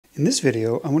In this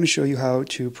video, I want to show you how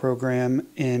to program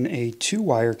in a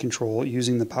two-wire control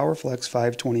using the PowerFlex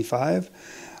 525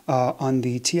 on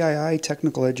the TII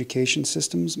Technical Education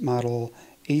Systems model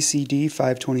ACD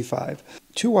 525.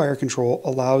 Two-wire control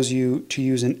allows you to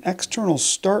use an external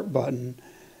start button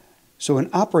so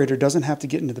an operator doesn't have to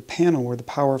get into the panel where the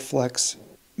PowerFlex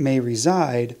may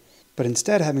reside, but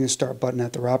instead having a start button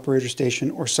at their operator station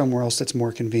or somewhere else that's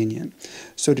more convenient.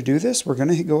 So to do this, we're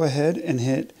going to go ahead and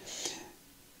hit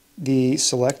the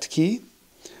select key.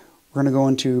 We're going to go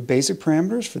into basic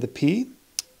parameters for the P,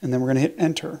 and then we're going to hit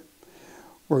enter.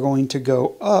 We're going to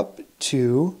go up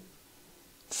to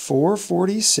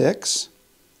 446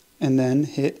 and then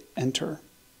hit enter.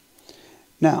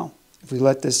 Now, if we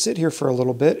let this sit here for a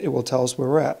little bit, it will tell us where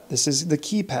we're at. This is the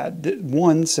keypad. The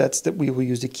one sets that we will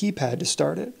use the keypad to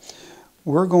start it.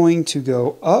 We're going to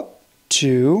go up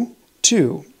to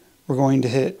 2. We're going to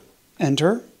hit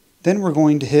enter. Then we're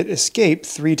going to hit escape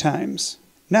 3 times.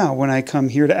 Now, when I come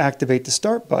here to activate the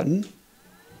start button,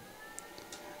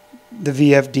 the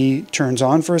VFD turns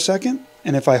on for a second,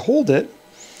 and if I hold it,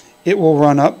 it will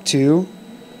run up to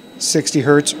 60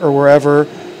 Hertz or wherever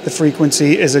the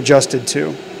frequency is adjusted to.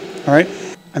 All right.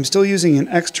 I'm still using an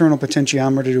external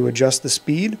potentiometer to adjust the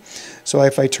speed. So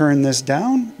if I turn this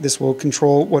down, this will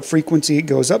control what frequency it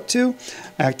goes up to.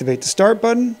 Activate the start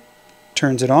button,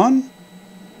 turns it on,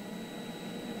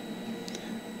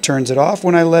 turns it off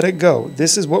when I let it go.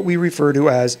 This is what we refer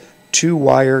to as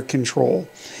two-wire control.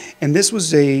 And this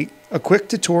was a quick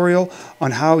tutorial on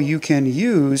how you can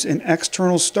use an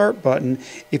external start button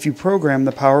if you program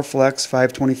the PowerFlex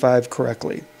 525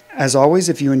 correctly. As always,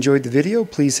 if you enjoyed the video,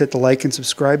 please hit the like and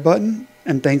subscribe button,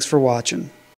 and thanks for watching.